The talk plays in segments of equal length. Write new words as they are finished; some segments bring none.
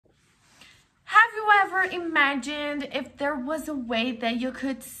ever imagined if there was a way that you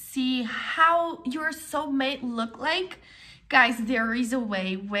could see how your soulmate look like? Guys, there is a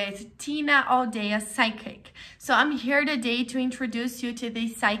way with Tina Aldea Psychic. So I'm here today to introduce you to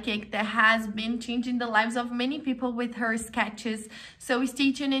this psychic that has been changing the lives of many people with her sketches. So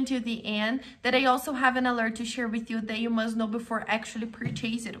stay tuned into the end, that I also have an alert to share with you that you must know before actually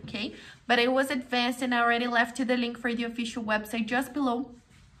purchase it, okay? But it was advanced and I already left you the link for the official website just below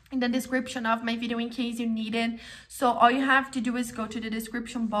in the description of my video in case you need it. So all you have to do is go to the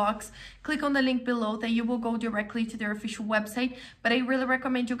description box, click on the link below, that you will go directly to their official website. But I really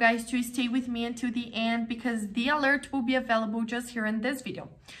recommend you guys to stay with me until the end, because the alert will be available just here in this video.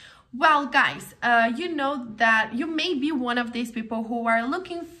 Well, guys, you know that you may be one of these people who are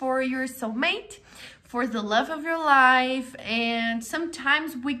looking for your soulmate, for the love of your life, and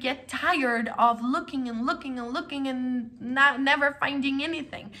sometimes we get tired of looking and looking and looking and never finding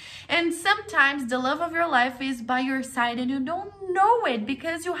anything. And sometimes the love of your life is by your side and you don't know it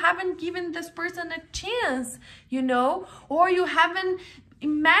because you haven't given this person a chance, you know, or you haven't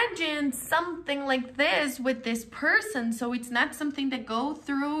imagined something like this with this person. So it's not something that go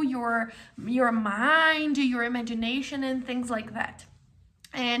through your mind, your imagination and things like that.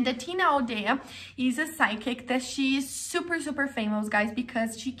 And the Tina Aldea is a psychic that she is super famous, guys,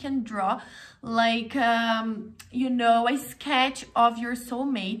 because she can draw like you know, a sketch of your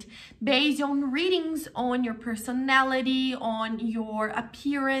soulmate based on readings on your personality, on your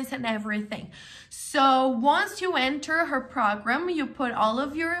appearance and everything. So once you enter her program, you put all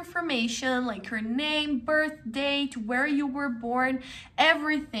of your information like your name, birth date, where you were born,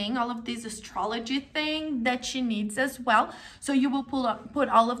 everything, all of this astrology thing that she needs as well. So you will put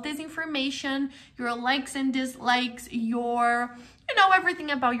all of this information, your likes and dislikes, your, you know,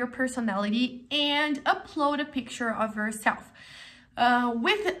 everything about your personality, and upload a picture of yourself.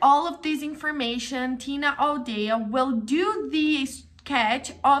 With all of this information, Tina Aldea will do the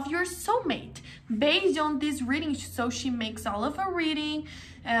sketch of your soulmate based on this reading. So she makes all of her reading.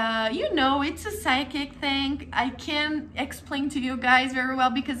 You know, it's a psychic thing. I can't explain to you guys very well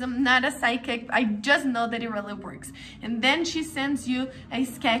because I'm not a psychic. I just know that it really works. And then she sends you a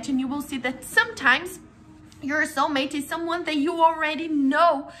sketch and you will see that sometimes your soulmate is someone that you already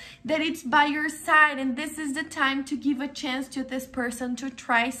know that it's by your side, and this is the time to give a chance to this person to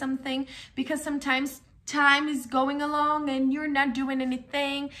try something, because sometimes time is going along and you're not doing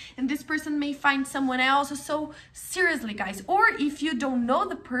anything and this person may find someone else. So seriously, guys, or if you don't know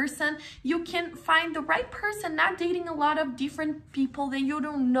the person, you can find the right person, not dating a lot of different people that you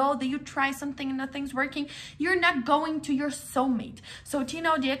don't know, that you try something and nothing's working. You're not going to your soulmate. So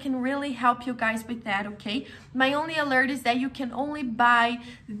Tina Aldea can really help you guys with that, okay? My only alert is that you can only buy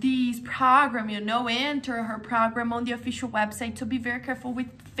this program, you know, enter her program on the official website. So be very careful with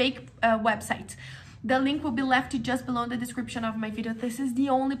fake websites. The link will be left just below in the description of my video. This is the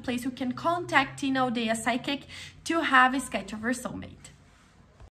only place you can contact Tina Aldea Psychic to have a sketch of her soulmate.